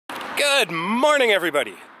Good morning,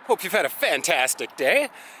 everybody. Hope you've had a fantastic day.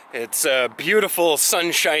 It's a beautiful,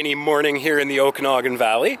 sunshiny morning here in the Okanagan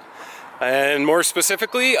Valley. And more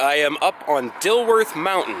specifically, I am up on Dilworth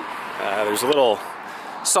Mountain. There's a little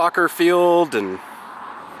soccer field, and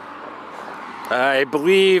I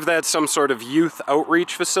believe that's some sort of youth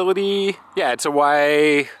outreach facility. Yeah, it's a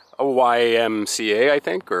YMCA, I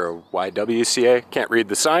think, or a YWCA. Can't read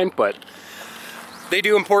the sign, but they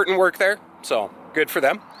do important work there, so good for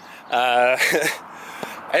them.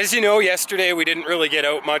 As you know, yesterday we didn't really get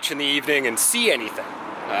out much in the evening and see anything.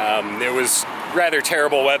 It was rather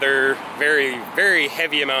terrible weather, very, very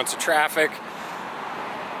heavy amounts of traffic,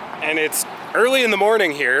 and it's early in the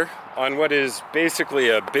morning here on what is basically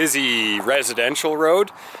a busy residential road,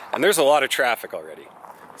 and there's a lot of traffic already.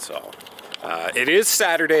 So, it is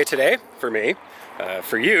Saturday today for me.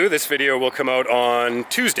 For you, this video will come out on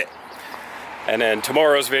Tuesday. And then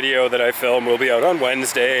tomorrow's video that I film will be out on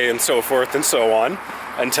Wednesday, and so forth and so on,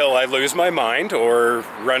 until I lose my mind or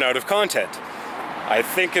run out of content. I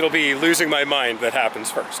think it'll be losing my mind that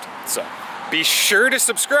happens first. So be sure to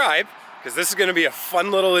subscribe, because this is going to be a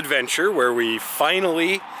fun little adventure where we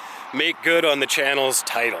finally make good on the channel's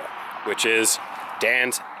title, which is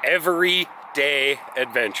Dan's Everyday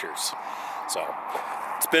Adventures. So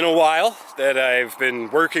it's been a while that I've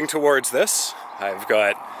been working towards this. I've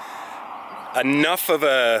got enough of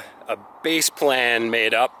a base plan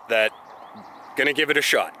made up that gonna give it a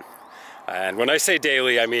shot. And when I say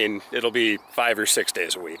daily, I mean it'll be 5 or 6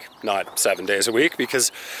 days a week, not 7 days a week,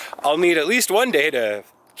 because I'll need at least one day to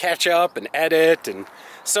catch up and edit, and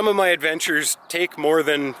some of my adventures take more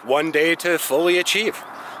than one day to fully achieve.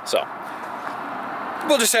 So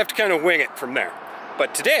we'll just have to kind of wing it from there.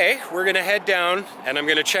 But today we're gonna head down and I'm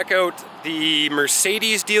gonna check out the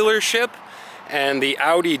Mercedes dealership and the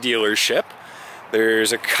Audi dealership.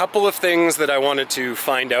 There's a couple of things that I wanted to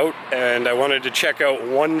find out, and I wanted to check out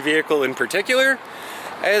one vehicle in particular,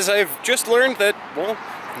 as I've just learned that, well,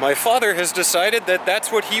 my father has decided that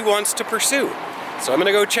that's what he wants to pursue. So I'm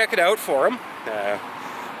gonna go check it out for him.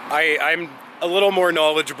 I'm a little more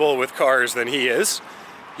knowledgeable with cars than he is.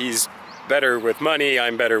 He's better with money,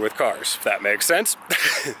 I'm better with cars, if that makes sense.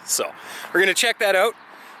 So we're gonna check that out,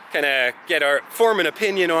 kind of form an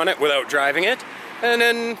opinion on it without driving it, and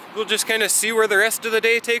then we'll just kind of see where the rest of the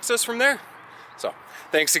day takes us from there. So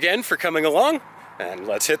thanks again for coming along, and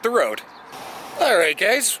let's hit the road. Alright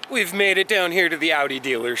guys, we've made it down here to the Audi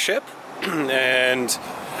dealership, and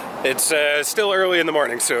it's still early in the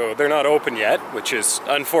morning, so they're not open yet, which is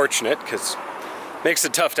unfortunate because it makes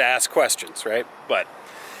it tough to ask questions, right? But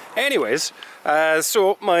anyways,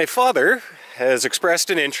 so my father has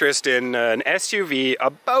expressed an interest in an SUV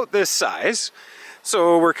about this size,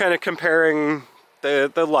 so we're kind of comparing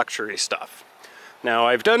the luxury stuff. Now,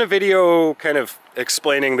 I've done a video kind of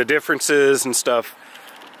explaining the differences and stuff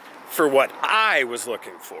for what I was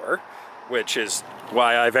looking for, which is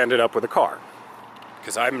why I've ended up with a car.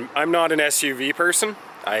 Because I'm not an SUV person.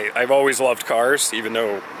 I've always loved cars, even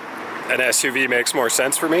though an SUV makes more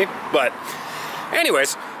sense for me. But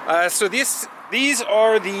anyways, so these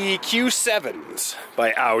are the Q7s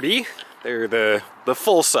by Audi. They're the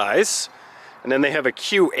full size. And then they have a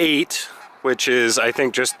Q8, which is, I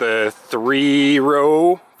think, just the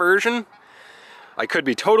 3-row version. I could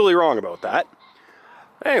be totally wrong about that.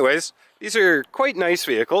 Anyways, these are quite nice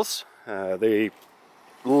vehicles. The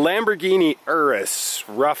Lamborghini Urus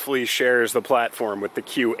roughly shares the platform with the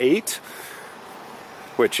Q8,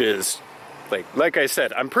 which is, like I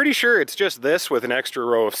said, I'm pretty sure it's just this with an extra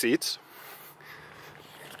row of seats.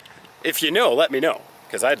 If you know, let me know,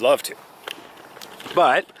 because I'd love to.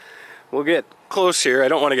 But we'll get close here. I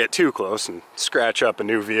don't want to get too close and scratch up a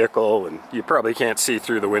new vehicle, and you probably can't see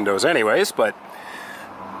through the windows anyways, but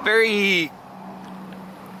very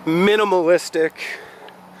minimalistic,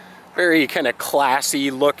 very kind of classy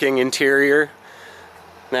looking interior.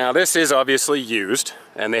 Now this is obviously used,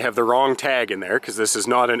 and they have the wrong tag in there because this is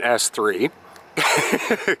not an S3.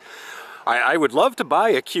 I would love to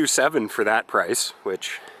buy a Q7 for that price,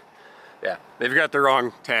 which, yeah, they've got the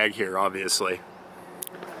wrong tag here, obviously.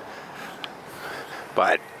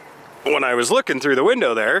 But when I was looking through the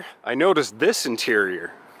window there, I noticed this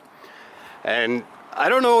interior. And I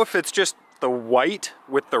don't know if it's just the white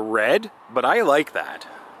with the red, but I like that.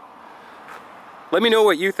 Let me know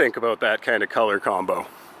what you think about that kind of color combo.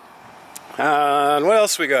 And what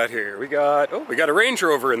else we got here? We got a Range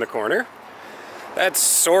Rover in the corner. That's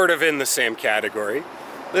sort of in the same category.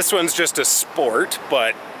 This one's just a sport,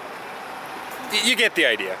 but you get the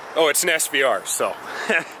idea. Oh, it's an SVR, so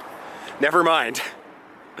never mind.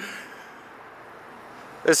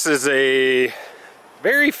 This is a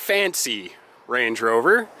very fancy Range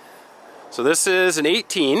Rover. So this is an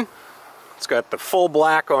 18. It's got the full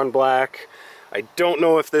black on black. I don't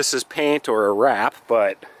know if this is paint or a wrap,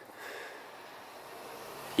 but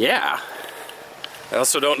yeah. I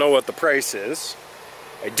also don't know what the price is.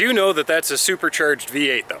 I do know that that's a supercharged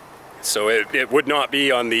V8 though. So it would not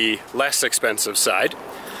be on the less expensive side.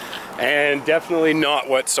 And definitely not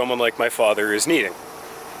what someone like my father is needing.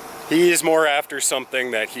 He's more after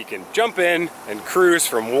something that he can jump in and cruise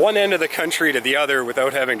from one end of the country to the other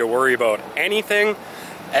without having to worry about anything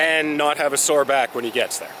and not have a sore back when he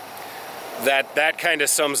gets there. That kind of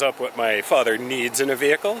sums up what my father needs in a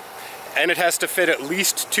vehicle, and it has to fit at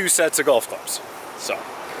least 2 sets of golf clubs. So,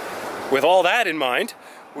 with all that in mind,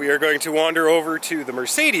 we are going to wander over to the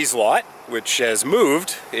Mercedes lot, which has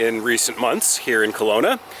moved in recent months here in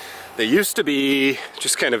Kelowna. They used to be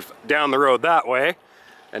just kind of down the road that way,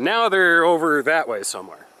 and now they're over that way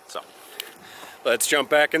somewhere. So, let's jump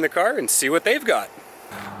back in the car and see what they've got.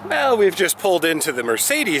 Well, we've just pulled into the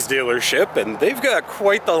Mercedes dealership, and they've got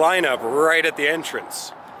quite the lineup right at the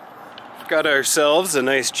entrance. Got ourselves a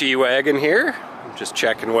nice G-Wagon here. I'm just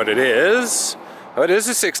checking what it is. Oh, it is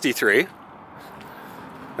a 63.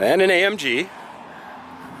 And an AMG.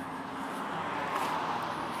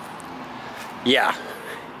 Yeah.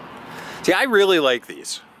 See, I really like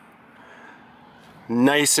these.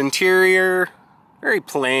 Nice interior, very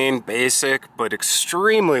plain, basic, but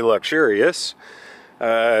extremely luxurious.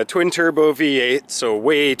 Twin turbo V8, so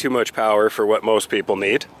way too much power for what most people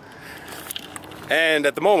need. And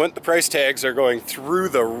at the moment, the price tags are going through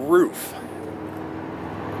the roof.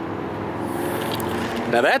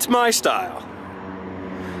 Now that's my style.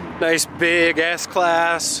 Nice big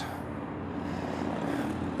S-Class.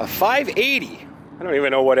 A 580. I don't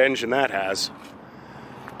even know what engine that has.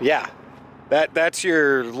 But yeah. That's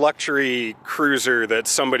your luxury cruiser that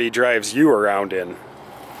somebody drives you around in.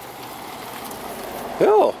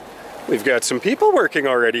 Oh, we've got some people working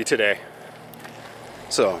already today.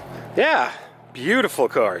 So, yeah, beautiful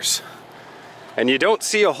cars. And you don't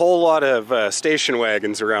see a whole lot of station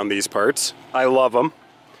wagons around these parts. I love them.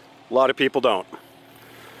 A lot of people don't.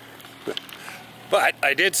 But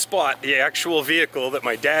I did spot the actual vehicle that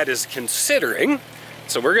my dad is considering,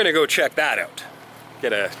 so we're gonna go check that out.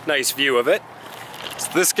 Get a nice view of it. It's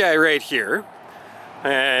this guy right here.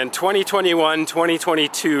 And 2021,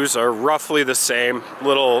 2022s are roughly the same,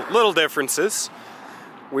 little differences.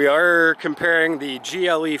 We are comparing the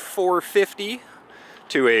GLE 450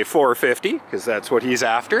 to a 450, because that's what he's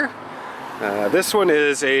after. This one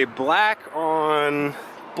is a black on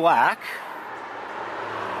black,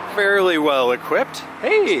 fairly well equipped.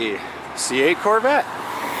 Hey, C8 Corvette.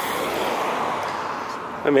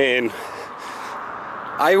 I mean,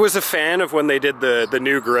 I was a fan of when they did the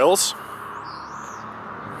new grills.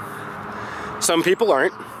 Some people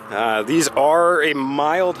aren't. These are a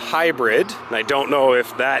mild hybrid, and I don't know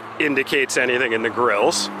if that indicates anything in the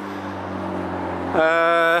grills.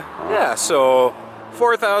 Yeah, so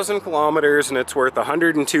 4,000 kilometers and it's worth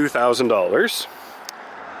 $102,000.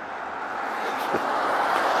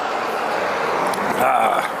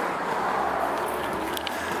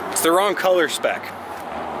 It's the wrong color spec.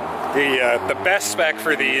 The best spec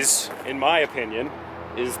for these, in my opinion,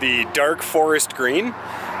 is the dark forest green,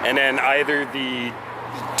 and then either the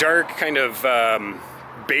dark kind of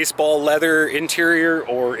baseball leather interior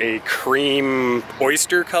or a cream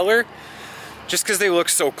oyster color, just because they look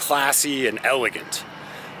so classy and elegant.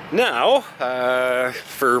 Now,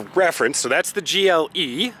 for reference, so that's the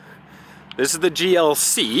GLE, this is the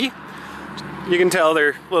GLC, you can tell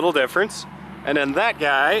they're a little difference, and then that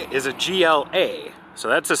guy is a GLA, so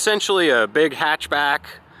that's essentially a big hatchback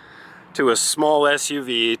to a small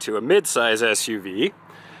SUV to a mid-size SUV,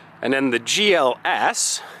 and then the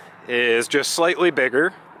GLS is just slightly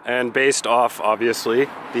bigger and based off, obviously,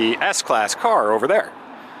 the S-Class car over there.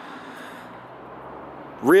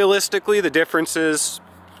 Realistically, the difference is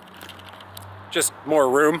just more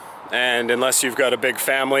room, and unless you've got a big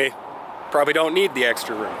family, probably don't need the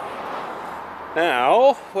extra room.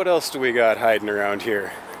 Now, what else do we got hiding around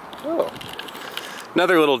here? Oh,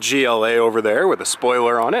 another little GLA over there with a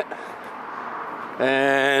spoiler on it.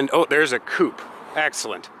 And, oh, there's a coupe.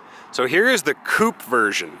 Excellent. So here is the coupe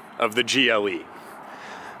version of the GLE.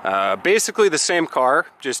 Basically the same car,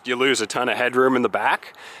 just you lose a ton of headroom in the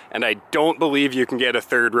back, and I don't believe you can get a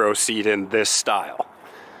third row seat in this style.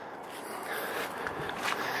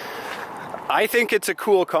 I think it's a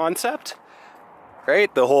cool concept,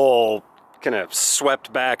 right? The whole kind of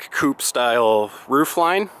swept back coupe style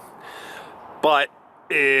roofline, but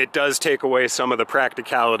it does take away some of the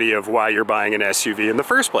practicality of why you're buying an SUV in the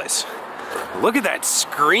first place. Look at that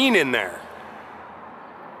screen in there.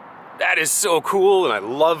 That is so cool, and I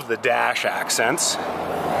love the dash accents.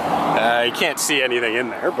 You can't see anything in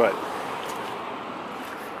there, but...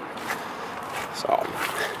 So...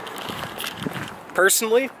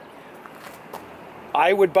 Personally,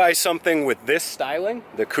 I would buy something with this styling,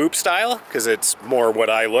 the coupe style, because it's more what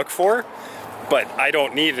I look for. But I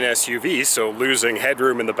don't need an SUV, so losing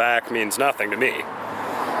headroom in the back means nothing to me.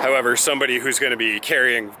 However, somebody who's going to be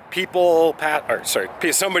carrying people,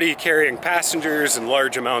 somebody carrying passengers and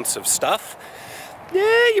large amounts of stuff,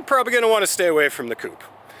 yeah, you're probably going to want to stay away from the coupe.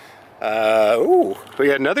 Ooh, we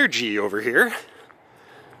got another G over here.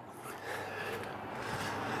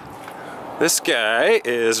 This guy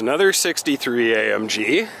is another 63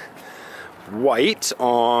 AMG. White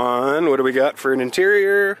on, what do we got for an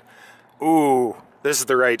interior? Ooh, this is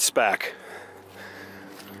the right spec.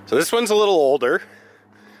 So this one's a little older.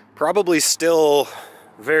 Probably still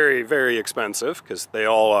very, very expensive, because they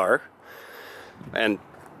all are. And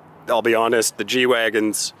I'll be honest, the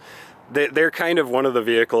G-Wagons, they're kind of one of the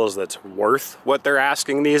vehicles that's worth what they're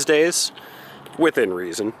asking these days, within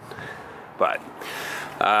reason. But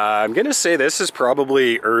I'm gonna say this is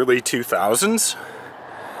probably early 2000s.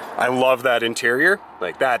 I love that interior.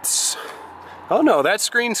 Like that's, oh no, that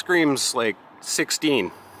screen screams like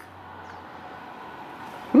 16.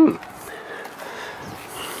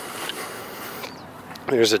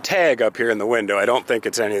 There's a tag up here in the window. I don't think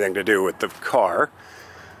it's anything to do with the car.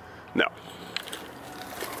 No.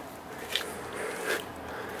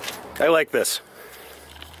 I like this.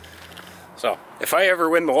 So, if I ever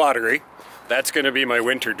win the lottery, that's going to be my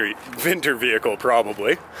winter vehicle,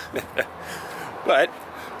 probably. But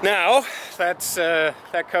now,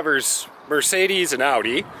 that covers Mercedes and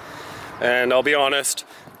Audi. And I'll be honest,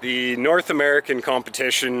 the North American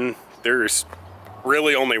competition, there's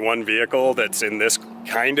really only one vehicle that's in this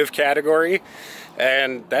kind of category,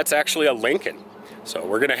 and that's actually a Lincoln. So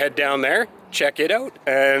we're gonna head down there, check it out,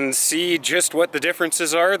 and see just what the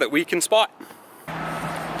differences are that we can spot.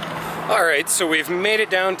 Alright, so we've made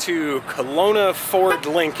it down to Kelowna Ford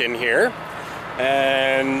Lincoln here,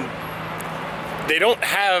 and they don't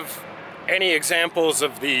have any examples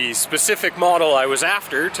of the specific model I was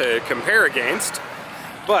after to compare against,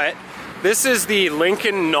 but this is the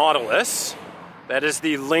Lincoln Nautilus. That is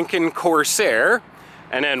the Lincoln Corsair,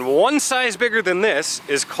 and then one size bigger than this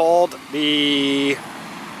is called the,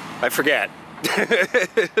 I forget.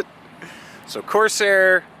 So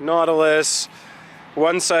Corsair, Nautilus,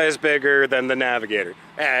 one size bigger than the Navigator.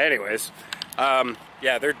 Anyways,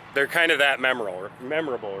 yeah, they're kind of that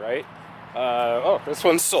memorable, right? Oh, this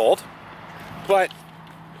one's sold, but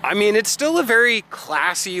I mean, it's still a very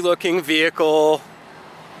classy looking vehicle.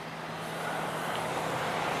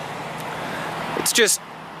 It's just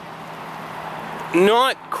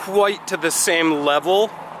not quite to the same level.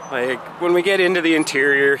 Like when we get into the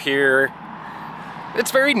interior here, it's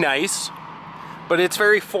very nice, but it's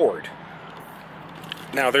very Ford.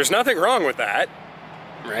 Now there's nothing wrong with that,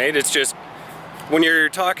 right? It's just when you're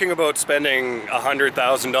talking about spending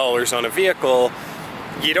 $100,000 on a vehicle,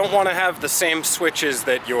 you don't want to have the same switches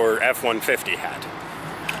that your F-150 had.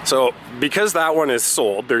 So because that one is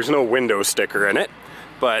sold, there's no window sticker in it.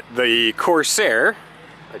 But the Corsair,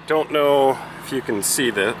 I don't know if you can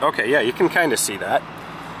see this. Okay, yeah, you can kind of see that.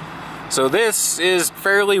 So this is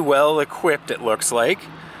fairly well equipped, it looks like,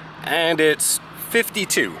 and it's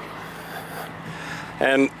 52.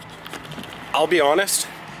 And I'll be honest,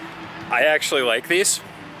 I actually like these.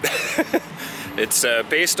 It's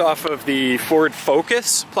based off of the Ford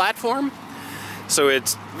Focus platform, so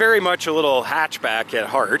it's very much a little hatchback at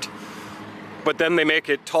heart, but then they make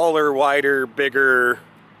it taller, wider, bigger,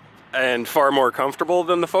 and far more comfortable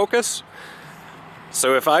than the Focus.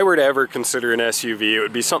 So if I were to ever consider an SUV, it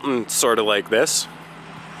would be something sort of like this.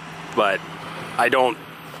 But I don't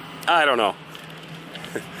know.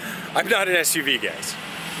 I'm not an SUV, guys.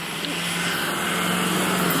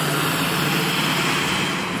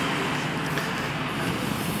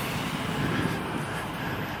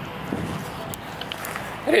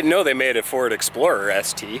 I didn't know they made a Ford Explorer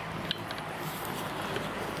ST.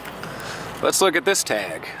 Let's look at this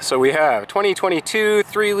tag. So we have 2022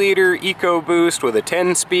 3-liter EcoBoost with a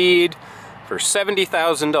 10-speed for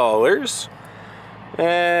 $70,000.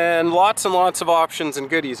 And lots of options and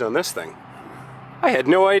goodies on this thing. I had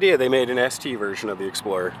no idea they made an ST version of the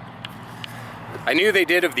Explorer. I knew they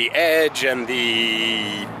did of the Edge and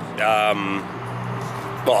the,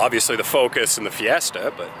 well, obviously the Focus and the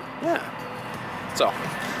Fiesta, but yeah. So,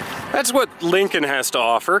 that's what Lincoln has to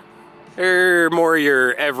offer. They're more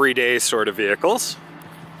your everyday sort of vehicles.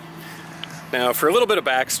 Now, for a little bit of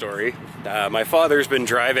backstory, my father's been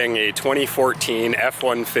driving a 2014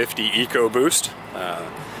 F-150 EcoBoost.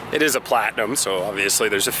 It is a Platinum, so obviously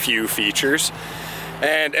there's a few features.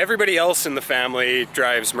 And everybody else in the family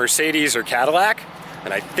drives Mercedes or Cadillac,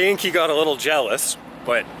 and I think he got a little jealous,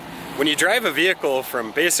 but when you drive a vehicle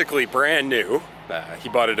from basically brand new, he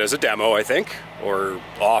bought it as a demo, I think, or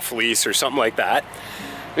off lease or something like that,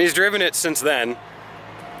 and he's driven it since then,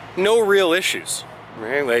 no real issues,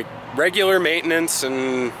 right? Like regular maintenance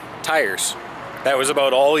and tires. That was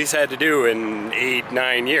about all he's had to do in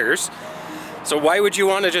 8-9 years. So why would you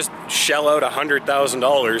want to just shell out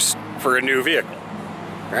 $100,000 for a new vehicle,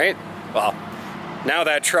 right? Well, now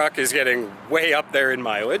that truck is getting way up there in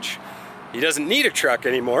mileage. He doesn't need a truck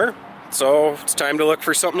anymore, so it's time to look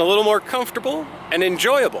for something a little more comfortable and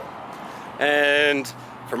enjoyable. And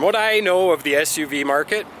from what I know of the SUV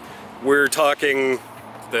market, we're talking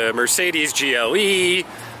the Mercedes GLE,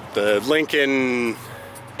 the Lincoln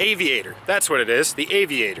Aviator, that's what it is, the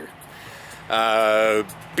Aviator.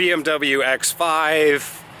 BMW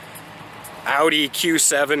X5, Audi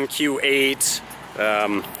Q7, Q8,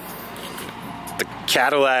 the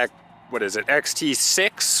Cadillac, what is it,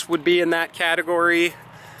 XT6 would be in that category.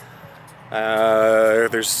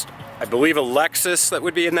 There's, I believe, a Lexus that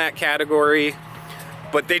would be in that category.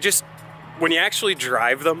 But they just, when you actually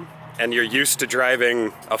drive them, and you're used to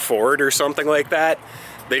driving a Ford or something like that,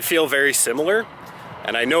 they feel very similar.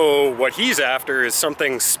 And I know what he's after is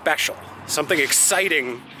something special, something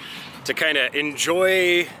exciting to kind of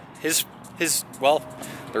enjoy his, well,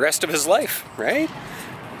 the rest of his life, right?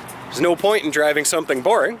 There's no point in driving something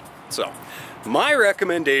boring. So my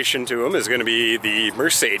recommendation to him is going to be the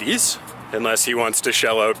Mercedes, unless he wants to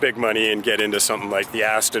shell out big money and get into something like the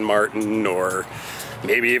Aston Martin or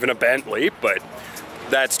maybe even a Bentley, but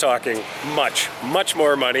that's talking much, much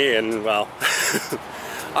more money, and well,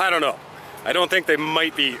 I don't know. I don't think they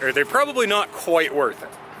might be, or they're probably not quite worth it.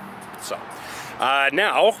 So,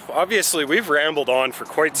 now, obviously we've rambled on for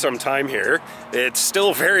quite some time here. It's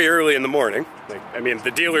still very early in the morning. Like, I mean,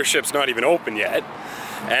 the dealership's not even open yet,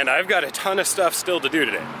 and I've got a ton of stuff still to do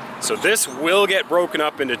today. So this will get broken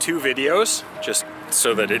up into 2 videos, just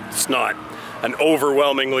so that it's not an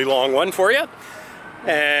overwhelmingly long one for you.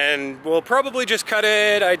 And we'll probably just cut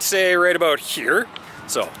it, I'd say, right about here.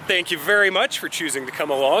 So thank you very much for choosing to come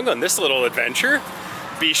along on this little adventure.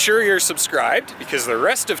 Be sure you're subscribed, because the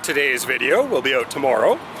rest of today's video will be out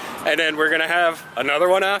tomorrow. And then we're gonna have another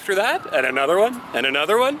one after that, and another one, and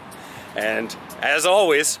another one. And as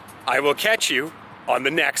always, I will catch you on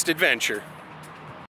the next adventure.